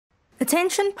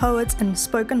Attention poets and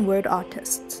spoken word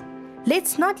artists.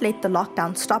 Let's not let the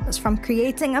lockdown stop us from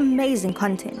creating amazing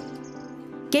content.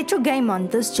 Get your game on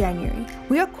this January.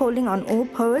 We are calling on all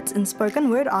poets and spoken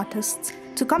word artists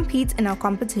to compete in our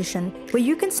competition, where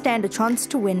you can stand a chance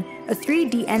to win a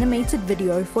 3D animated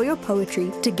video for your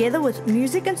poetry, together with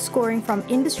music and scoring from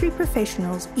industry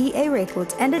professionals, EA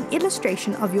Records, and an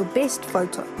illustration of your best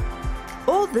photo.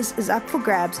 All this is up for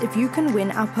grabs if you can win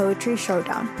our Poetry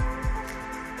Showdown.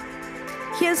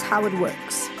 Here's how it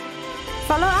works.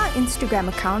 Follow our Instagram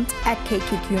account at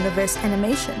Kakic Universe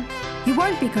Animation. You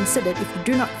won't be considered if you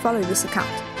do not follow this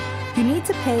account. You need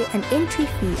to pay an entry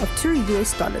fee of $2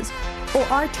 or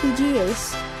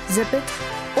RTGS, ZIPIT,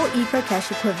 or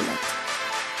Ecocash Equivalent.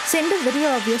 Send a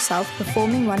video of yourself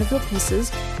performing one of your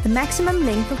pieces. The maximum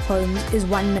length of poems is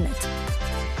 1 minute.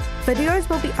 Videos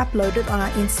will be uploaded on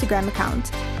our Instagram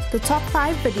account. The top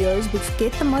 5 videos which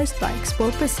get the most likes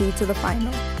will proceed to the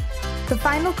final. The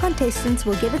final contestants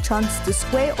will get a chance to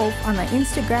square off on our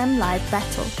Instagram live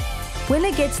battle.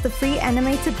 Winner gets the free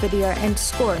animated video and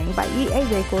scoring by EA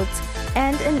Records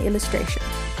and an illustration.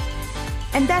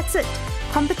 And that's it.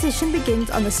 Competition begins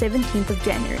on the 17th of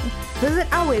January.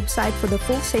 Visit our website for the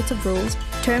full set of rules,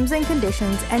 terms and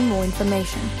conditions, and more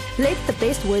information. Let the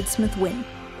best wordsmith win.